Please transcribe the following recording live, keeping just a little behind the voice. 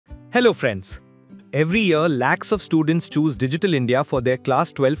Hello friends. Every year, lakhs of students choose Digital India for their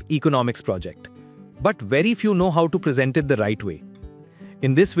Class 12 economics project. But very few know how to present it the right way.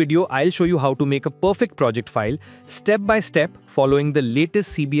 In this video, I'll show you how to make a perfect project file step by step following the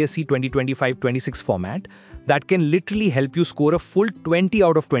latest CBSE 2025-26 format that can literally help you score a full 20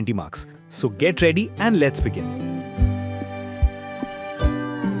 out of 20 marks. So get ready and let's begin.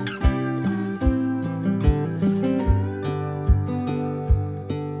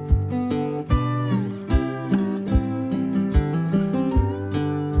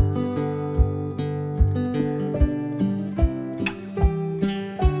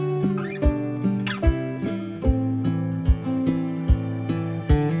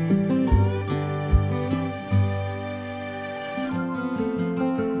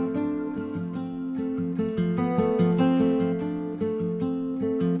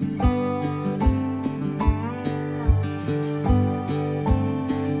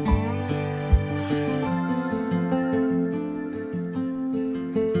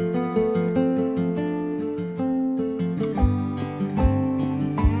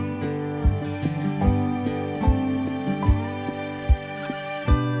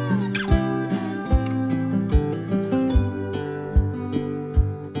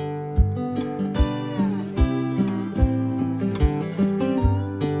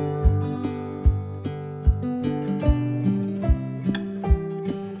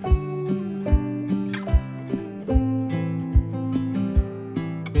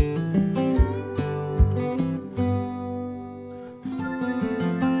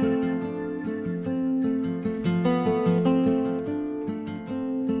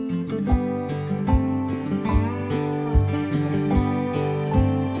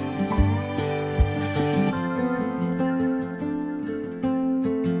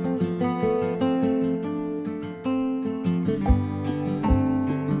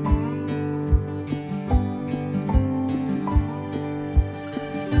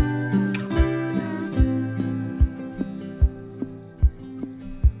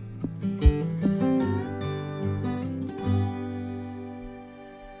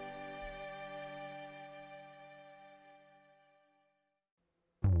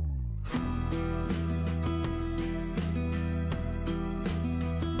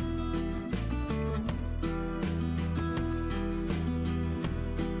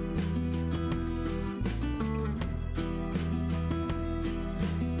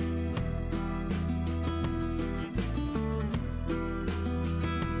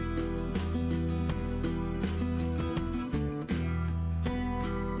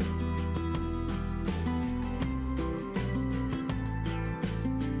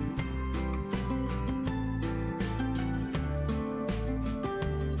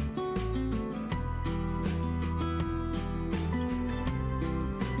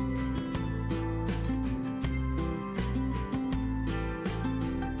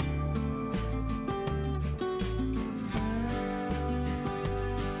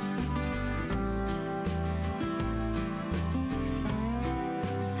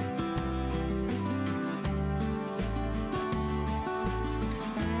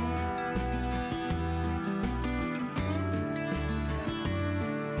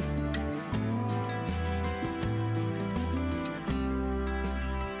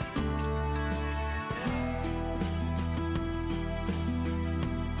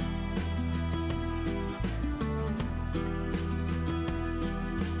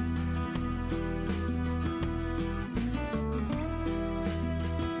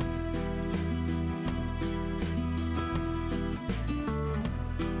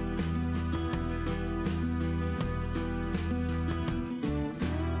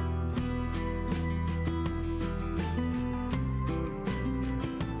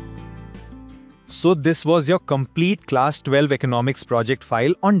 So this was your complete Class 12 economics project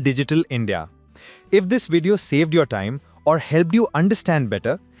file on Digital India. If this video saved your time or helped you understand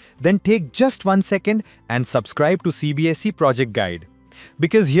better, then take just 1 second and subscribe to CBSE Project Guide.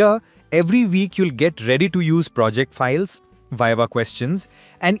 Because here, every week you'll get ready-to-use project files, Viva questions,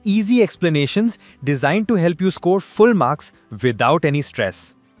 and easy explanations designed to help you score full marks without any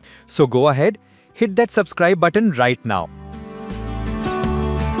stress. So go ahead, hit that subscribe button right now.